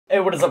Hey,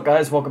 what is up,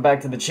 guys? Welcome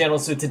back to the channel.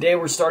 So today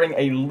we're starting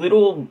a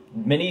little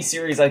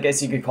mini-series, I guess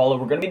you could call it.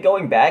 We're going to be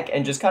going back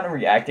and just kind of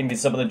reacting to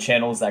some of the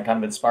channels that kind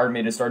of inspired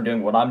me to start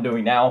doing what I'm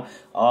doing now.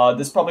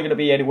 This is probably going to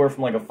be anywhere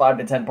from like a 5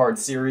 to 10 part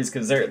series,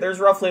 because there's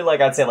roughly, like,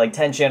 I'd say like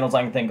 10 channels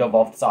I can think of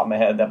off the top of my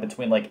head that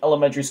between like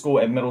elementary school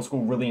and middle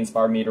school really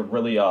inspired me to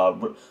really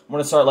want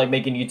to start like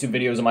making YouTube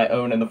videos of my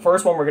own. And the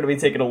first one we're going to be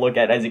taking a look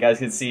at, as you guys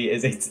can see,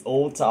 is its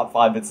old top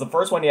 5. It's the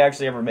first one he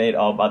actually ever made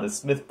by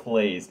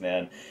TheSmithPlays,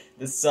 man.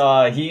 This,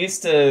 he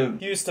used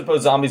to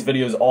post zombies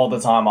videos all the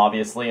time,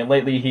 obviously, and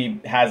lately he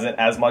hasn't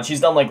as much.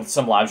 He's done, like,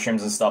 some live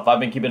streams and stuff. I've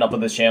been keeping up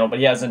with his channel, but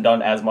he hasn't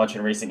done as much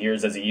in recent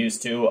years as he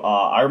used to.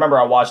 I remember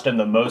I watched him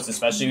the most,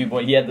 especially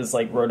when he had this,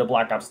 like, Road to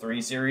Black Ops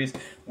 3 series,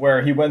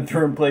 where he went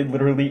through and played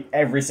literally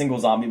every single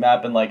zombie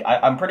map, and, like,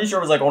 I'm pretty sure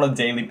it was, like, on a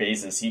daily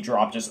basis. He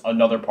dropped just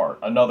another part.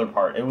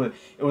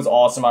 It was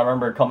awesome. I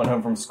remember coming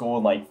home from school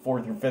in, like,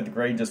 4th or 5th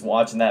grade just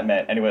watching that,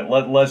 man. Anyway,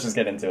 let's just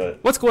get into it.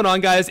 What's going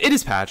on, guys? It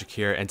is Patrick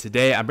here, and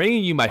today I'm bringing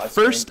you my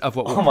first of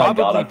what will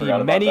probably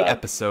be many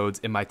episodes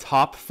in my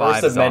top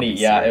 5 zombie series.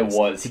 Yeah, it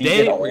was.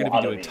 Today we're going to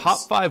be doing top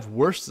 5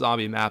 worst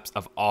zombie maps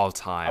of all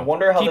time. I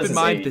wonder how Keep this in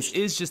mind, aged. this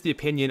is just the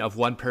opinion of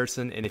one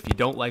person, and if you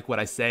don't like what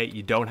I say,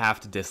 you don't have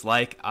to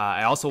dislike.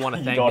 I also want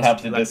to thank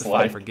Mr.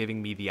 Electrify for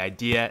giving me the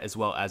idea as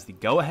well as the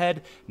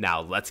go-ahead.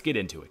 Now, let's get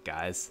into it,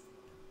 guys.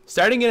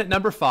 Starting in at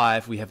number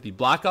 5, we have the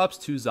Black Ops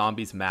 2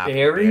 Zombies map,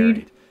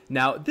 Buried.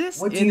 Now, this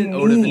in and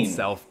of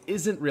itself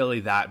isn't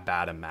really that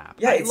bad a map.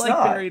 Yeah, I like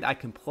Buried, I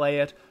can play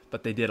it,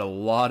 but they did a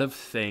lot of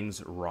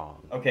things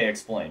wrong. Okay,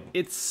 explain.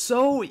 It's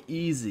so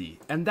easy,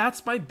 and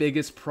that's my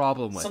biggest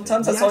problem with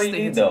Sometimes it. That's all you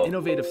need, though.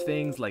 Innovative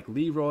things like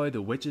Leroy,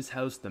 the Witch's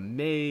House, the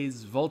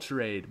Maze,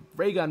 Vulture,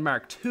 Raygun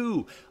Mark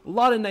II, a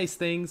lot of nice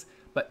things,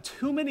 but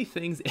too many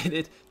things in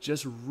it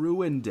just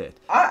ruined it.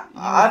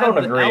 I don't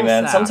agree,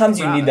 man. Sometimes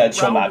you need that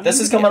chill map.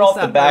 This is coming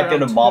off the back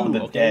end of Mob of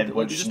the Dead,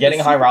 which getting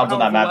high rounds on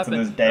that map to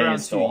this day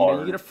is still hard.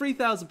 You get a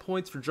 3,000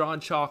 points for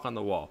drawing chalk on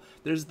the wall.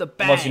 There's the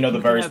bang. Unless you know the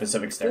very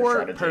specific stair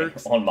strategy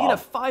on Mob. You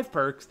have 5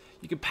 perks.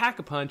 You can pack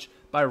a punch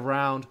by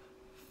round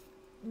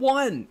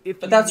 1 if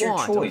but you that's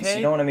want, your choice, okay?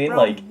 you know what I mean?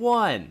 Round like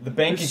 1. The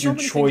bank is your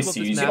choice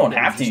to use. You don't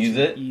have to use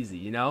it. Easy,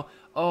 you know?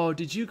 Oh,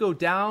 did you go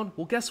down?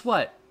 Well, guess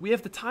what? We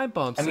have the time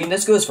bumps. I mean,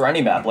 this goes for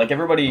any map. Like,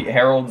 everybody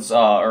heralds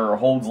or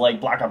holds,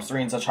 like, Black Ops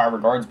 3 in such high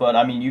regards, but,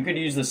 I mean, you could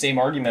use the same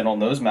argument on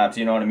those maps,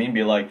 you know what I mean?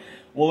 Be like,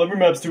 well, every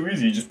map's too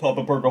easy. Just pop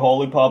a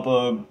Perkaholic, pop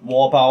a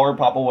Wall Power,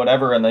 pop a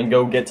whatever, and then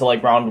go get to,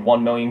 like, round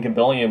 1,000,000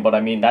 kabillion. But,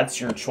 I mean,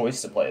 that's your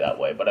choice to play that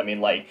way. But, I mean,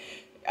 like,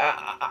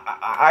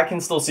 I can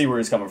still see where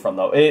he's coming from,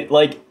 though. It,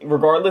 like,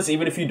 regardless,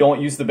 even if you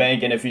don't use the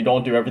bank and if you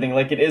don't do everything,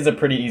 like, it is a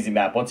pretty easy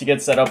map. Once you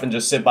get set up and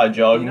just sit by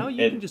Jug, you know,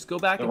 you can just go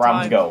back in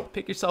time, time,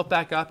 pick yourself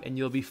back up, and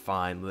you'll be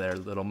fine there,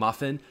 little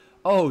muffin.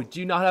 Oh, do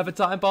you not have a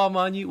time bomb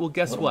on you? Well,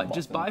 guess what?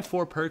 Just buy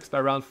 4 perks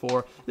by round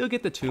 4. You'll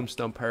get the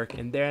Tombstone perk,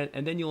 and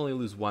then you only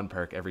lose 1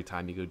 perk every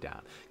time you go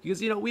down.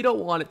 Because, you know, we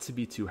don't want it to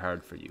be too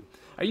hard for you.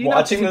 Are you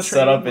watching this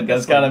setup, it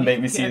does kind of make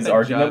me see his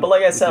argument, but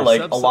like I said,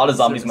 like, a lot of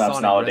zombies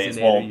maps nowadays,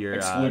 well,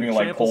 excluding,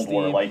 like, Cold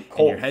War, like,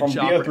 from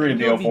BO3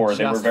 to BO4,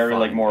 they were very,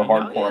 like, more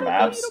hardcore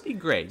maps. It'll be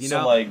great, you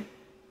so, know? like,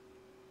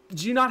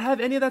 do you not have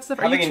any of that stuff?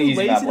 Are you too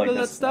lazy to do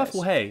that stuff? Nice.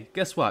 Well, hey,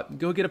 guess what?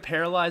 Go get a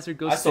paralyzer.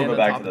 Go stand on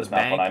top of the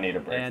bank, when I need a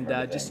break and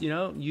just, you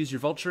know, use your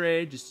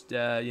Vulture. Just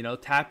you know,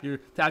 tap your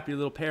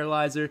little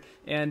paralyzer,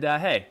 and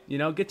hey, you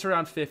know, get to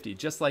around 50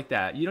 just like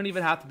that. You don't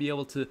even have to be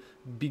able to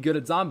be good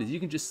at zombies. You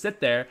can just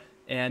sit there,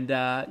 and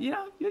you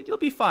know, you'll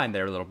be fine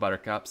there, little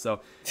buttercup. So,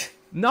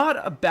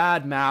 not a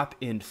bad map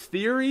in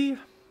theory,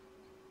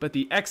 but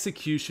the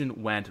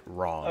execution went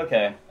wrong.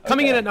 Okay.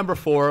 Coming in at number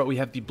 4, we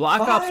have the Black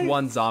Ops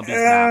 1 Zombies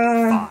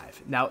map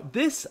 5. Now,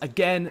 this,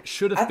 again,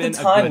 should have been a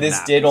good map. At the time,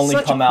 this did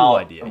only come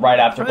out right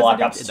after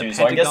Black Ops 2,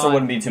 so I guess there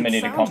wouldn't be too many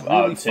to come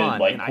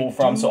to pull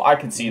from, so I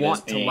could see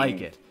this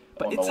being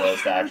but it's a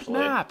hard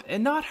map,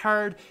 and not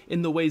hard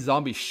in the way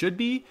zombies should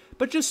be,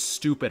 but just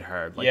stupid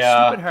hard. Like,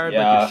 stupid hard,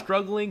 like you're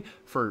struggling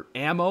for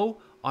ammo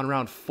on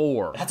round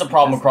 4. That's a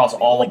problem across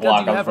all of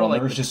Black Ops 1.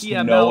 There's just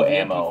no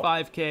ammo.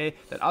 MP5K,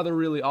 that other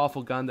really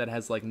awful gun that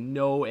has like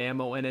no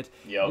ammo in it.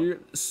 You're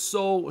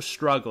so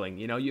struggling.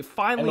 You know, you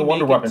finally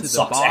make it to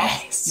the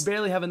boss. You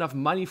barely have enough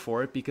money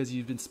for it because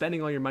you've been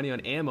spending all your money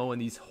on ammo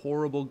and these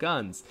horrible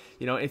guns.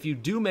 You know, if you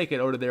do make it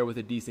out of there with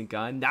a decent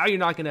gun, now you're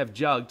not going to have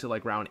Jug to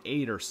like round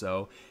 8 or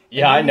so.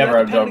 Yeah, I never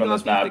have Jug on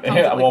this map.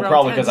 Well,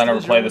 probably because I never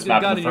played this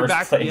map in the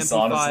first place,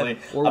 honestly.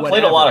 I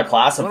played a lot of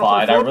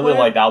Classified. I really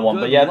like that one.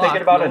 But yeah,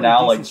 thinking about it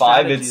now, like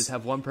 5,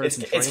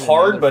 it's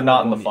hard, but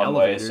not in the fun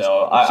way.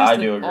 So I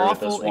do agree with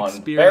this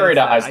one. Buried,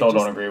 I still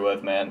don't agree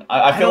with, man.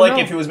 I feel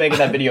like if he was making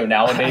that video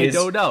nowadays, I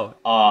don't know.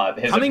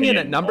 Coming in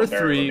at number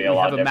 3, we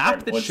have a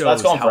map that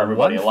shows how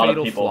one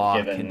fatal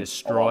flaw can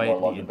destroy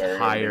the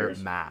entire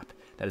map.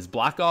 That is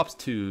Black Ops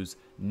 2's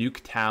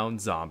Nuketown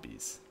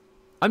Zombies.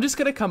 I'm just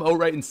gonna come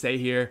outright and say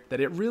here that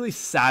it really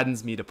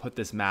saddens me to put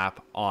this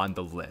map on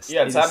the list.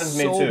 Yeah, it saddens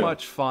me too. So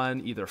much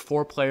fun, either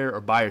 4-player or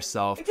by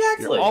yourself.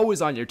 Exactly. You're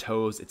always on your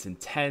toes. It's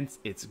intense.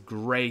 It's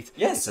great.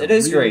 Yes, it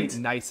is really great.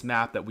 Nice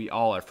map that we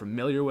all are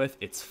familiar with.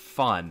 It's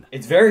fun.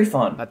 It's very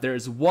fun. But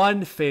there's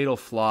one fatal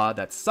flaw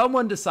that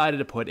someone decided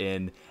to put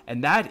in,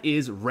 and that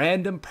is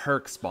random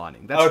perk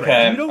spawning. That's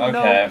okay. right. You don't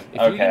know if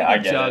you're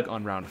gonna get jug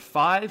on round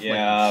 5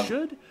 like you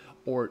should,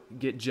 or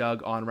get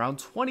jug on round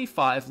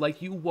 25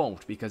 like you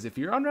won't, because if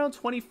you're on round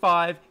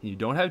 25 and you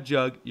don't have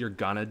jug, you're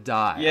gonna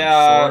die.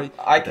 Yeah,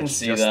 I can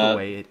see just that. the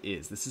way it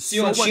is. This is See,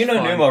 so much fun,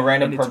 Numa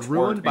random and it's perks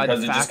ruined work by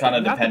because the it fact just kind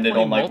of that you have to depended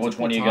play on like which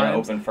multiple one you're gonna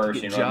times open first.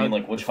 to You get know what I mean? jug.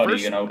 Like which The HUD are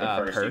you gonna first,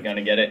 open first? perk, You're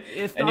gonna get it,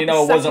 if and not you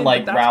know it the wasn't second,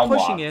 like but that's round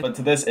pushing lock, it, but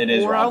to this it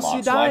is or round else you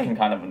lock, so I die. can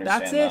kind of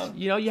understand That's that. it.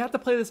 You know, you have to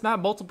play this map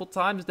multiple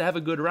times to have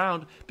a good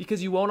round,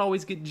 because you won't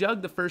always get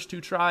jug the first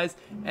 2 tries,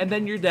 and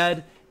then you're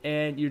dead.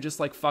 And you're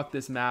just like, fuck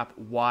this map.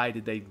 Why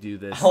did they do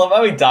this? I love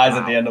how he dies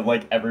at the end of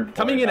like every point.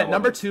 Coming in at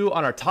number 2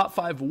 on our top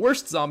 5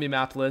 worst zombie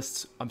map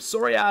lists. I'm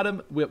sorry,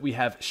 Adam. We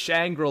have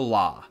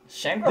Shangri-La.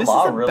 Shangri-La, This is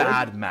a really?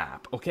 bad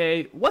map,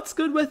 okay? What's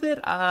good with it?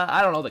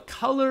 I don't know. The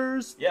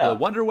colors, the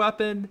wonder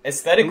weapon.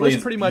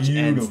 Aesthetically, pretty much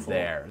beautiful. ends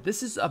there.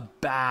 This is a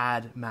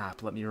bad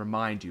map, let me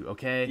remind you,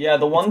 okay? Yeah,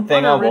 the one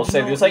thing I will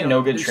say, there's like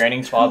no good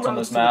training spots on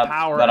this map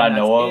that I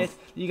know of.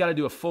 You got to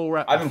do a full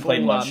rep. I haven't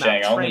played much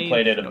Shang. I only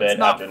played it a bit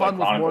after the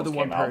Chronicles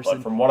came out.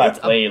 But from what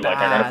I've played, like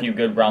I got a few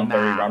good round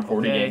 30, round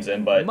 40 games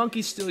in. But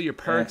monkeys steal your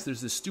perks. There's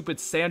this stupid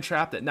sand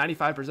trap that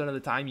 95% of the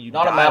time you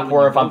not die a map when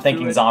where you if I'm go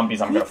thinking through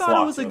zombies, I'm gonna thought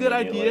flock it was a good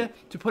idea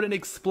to put an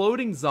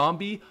exploding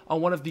zombie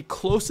on one of the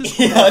closest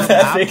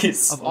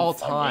maps of all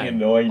time.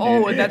 Annoying, dude.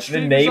 Oh, and that the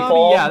napalm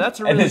zombie, yeah, that's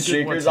a really and the good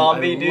streaker one.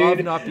 zombie, I dude. love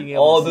not being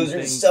able to those see are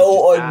things.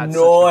 so It just adds such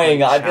a annoying.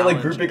 great I feel like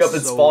challenge. grouping up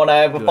and So spawn. I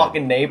have a good.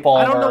 fucking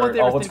napalm I don't know what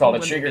they were what's called a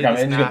thinking streaker when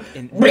they coming made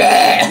in, this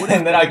map,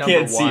 and then I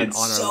can't see it.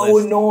 So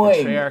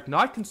annoying. Treyarch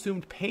not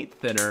consumed paint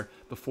thinner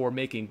before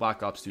making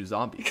Black Ops 2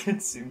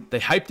 Zombies. They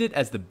hyped it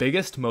as the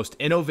biggest, most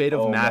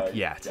innovative map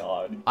yet.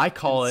 God. I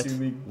call it,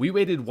 we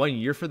waited 1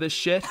 year for this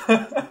shit.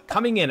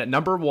 Coming in at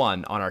number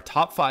 1 on our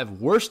top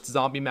 5 worst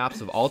zombie maps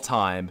of all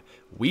time,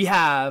 we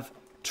have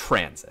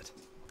Transit.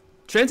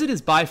 Transit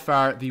is by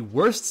far the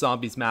worst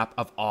zombies map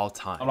of all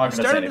time. I'm not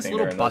gonna you start say at this anything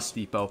little during bus this.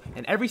 depot,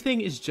 and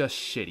everything is just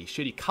shitty.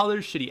 Shitty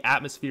colors, shitty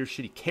atmosphere,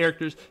 shitty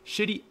characters,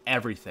 shitty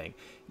everything.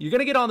 You're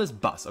gonna get on this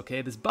bus,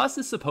 okay? This bus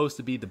is supposed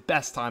to be the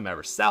best time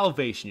ever.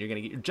 Salvation. You're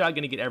gonna get your jug,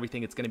 gonna get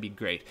everything. It's gonna be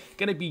great.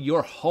 Gonna be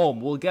your home.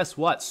 Well, guess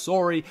what?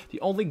 Sorry, the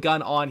only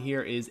gun on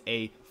here is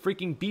a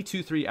freaking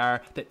B23R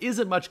that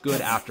isn't much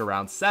good after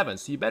round 7.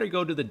 So you better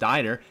go to the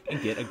diner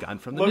and get a gun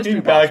from the mystery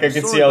Looking back, box. I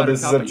can see how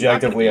this is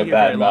objectively a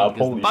bad map.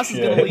 The Holy bus shit.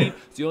 is gonna leave,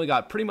 so you only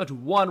got pretty much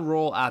 1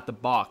 roll at the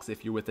box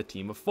if you're with a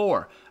team of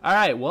 4. All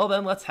right, well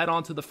then let's head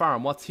on to the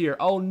farm. What's here?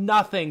 Oh,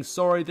 nothing.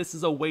 Sorry, this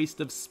is a waste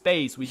of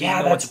space. We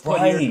didn't know what to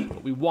put here,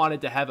 but we wanted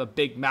to have a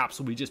big map,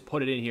 so we just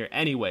put it in here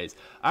anyways.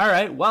 All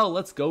right, well,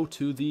 let's go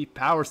to the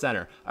power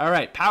center. All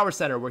right, power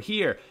center, we're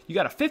here. You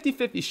got a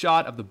 50-50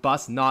 shot of the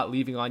bus not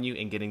leaving on you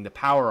and getting the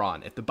power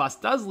on. If the bus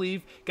does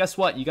leave, guess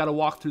what? You got to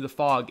walk through the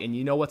fog, and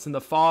you know what's in the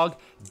fog?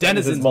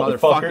 Denizens,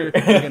 motherfucker.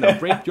 They're gonna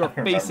rape your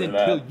face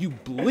until you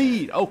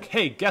bleed.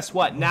 Okay, guess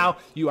what? Now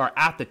you are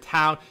at the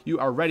town. You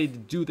are ready to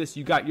do this.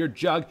 You got your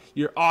jug.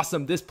 You're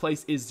awesome. This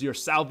place is your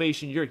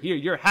salvation. You're here.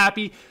 You're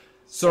happy.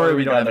 Sorry,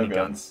 we don't have any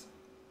guns.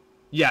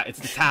 Yeah, it's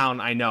the town.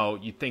 I know.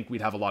 You'd think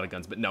we'd have a lot of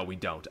guns, but no, we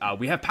don't.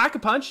 We have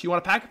Pack-a-Punch. You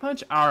want a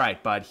Pack-a-Punch? All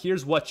right, bud.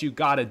 Here's what you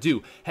gotta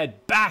do.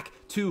 Head back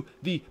to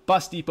the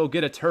bus depot,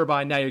 get a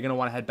turbine. Now you're gonna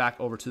want to head back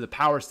over to the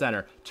power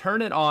center.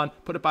 Turn it on,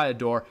 put it by a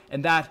door,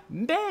 and that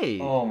may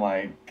Oh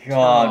my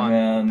god, turn on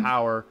man. the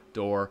power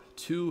door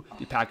to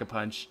the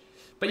Pack-a-Punch.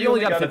 But you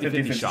only got a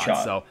 50-50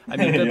 shot, so, I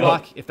mean, good Yep.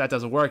 luck. If that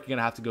doesn't work, you're going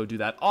to have to go do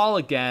that all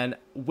again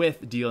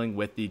with dealing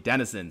with the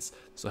denizens.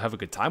 So have a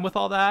good time with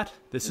all that.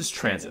 This is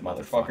Transit,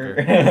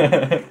 motherfucker.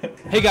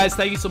 Hey, guys,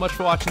 thank you so much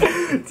for watching.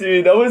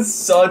 Dude, that was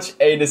such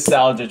a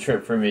nostalgia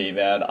trip for me,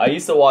 man. I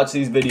used to watch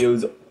these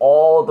videos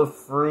all the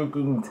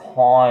freaking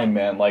time,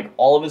 man. Like,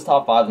 all of his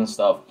top 5s and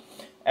stuff.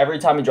 Every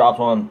time he dropped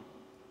one,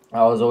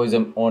 I was always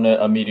on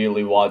it,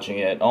 immediately watching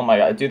it. Oh my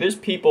god, dude, there's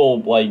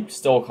people, like,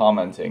 still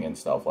commenting and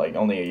stuff, like,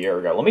 only a year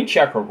ago. Let me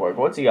check real quick.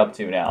 What's he up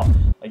to now?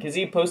 Like, has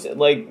he posted,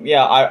 like,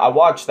 yeah, I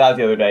watched that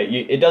the other day.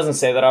 It doesn't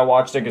say that I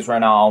watched it, because right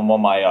now I'm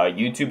on my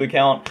YouTube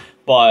account,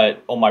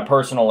 but on my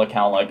personal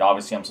account, like,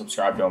 obviously I'm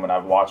subscribed to him, and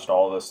I've watched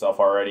all this stuff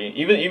already.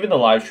 Even the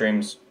live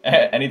streams,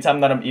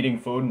 anytime that I'm eating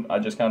food, I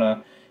just kind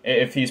of,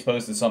 if he's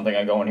posted something,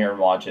 I go in here and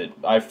watch it.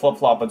 I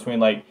flip-flop between,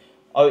 like,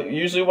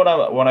 usually when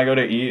I go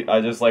to eat,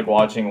 I just like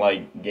watching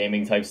like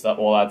gaming type stuff.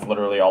 Well, that's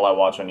literally all I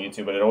watch on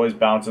YouTube, but it always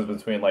bounces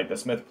between like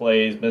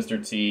TheSmithPlays,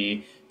 Mr.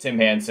 T, Tim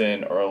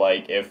Hansen, or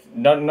like if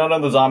none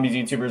of the zombies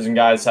YouTubers and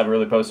guys have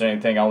really posted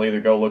anything, I'll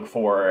either go look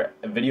for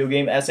video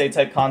game essay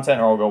type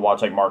content or I'll go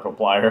watch like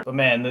Markiplier. But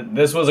man,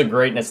 this was a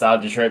great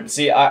nostalgia trip.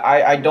 See,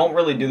 I don't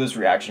really do this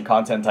reaction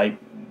content type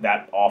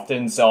that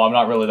often, so I'm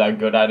not really that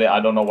good at it. I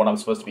don't know what I'm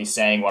supposed to be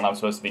saying, what I'm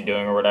supposed to be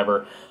doing, or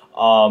whatever.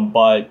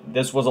 But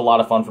this was a lot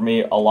of fun for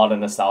me, a lot of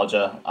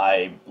nostalgia.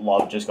 I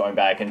love just going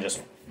back and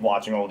just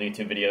watching old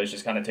YouTube videos,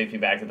 just kind of takes me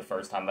back to the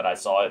first time that I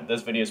saw it.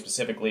 This video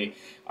specifically,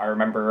 I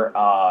remember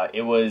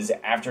it was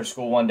after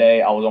school one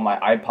day. I was on my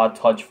iPod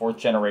Touch 4th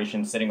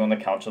generation, sitting on the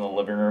couch in the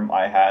living room.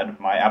 I had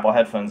my Apple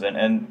headphones in,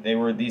 and they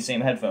were these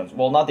same headphones.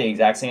 Well, not the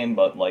exact same,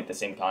 but like the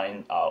same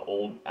kind,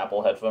 old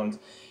Apple headphones.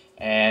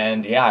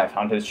 And yeah, I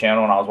found his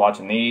channel and I was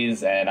watching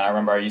these, and I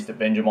remember I used to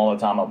binge him all the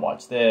time. I'd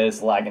watch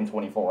this, Lagging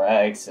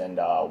 24X, and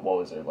what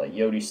was it, like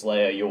Yodi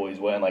Slaya, You Always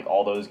Win, like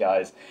all those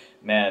guys.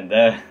 Man,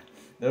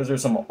 those are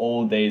some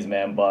old days,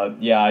 man. But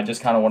yeah, I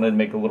just kind of wanted to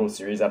make a little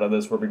series out of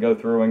this where we go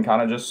through and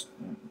kind of just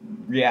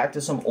react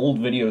to some old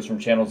videos from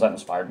channels that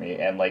inspired me,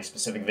 and like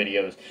specific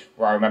videos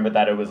where I remember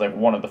that it was like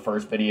one of the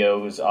first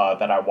videos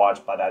that I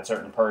watched by that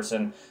certain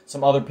person.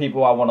 Some other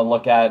people I want to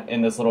look at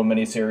in this little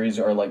mini series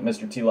are like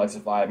Mr. T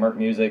Lexify, Merc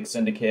Music,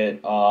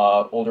 Syndicate,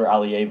 older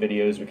Ali A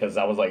videos, because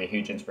that was like a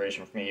huge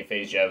inspiration for me,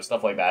 Phase Jev,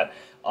 stuff like that.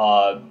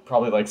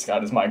 Probably like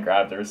Scott is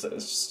Minecraft. There's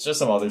just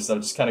some other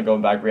stuff, just kind of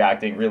going back,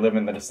 reacting,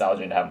 reliving the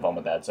nostalgia, and having fun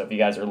with that. So if you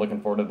guys are looking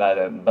forward to that,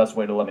 the best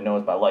way to let me know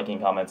is by liking,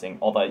 commenting,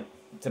 all that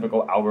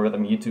typical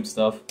algorithm YouTube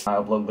stuff. I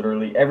upload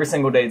literally every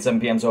single day at 7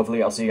 p.m. So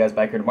hopefully I'll see you guys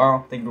back here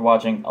tomorrow. Thank you for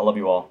watching. I love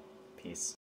you all. Peace.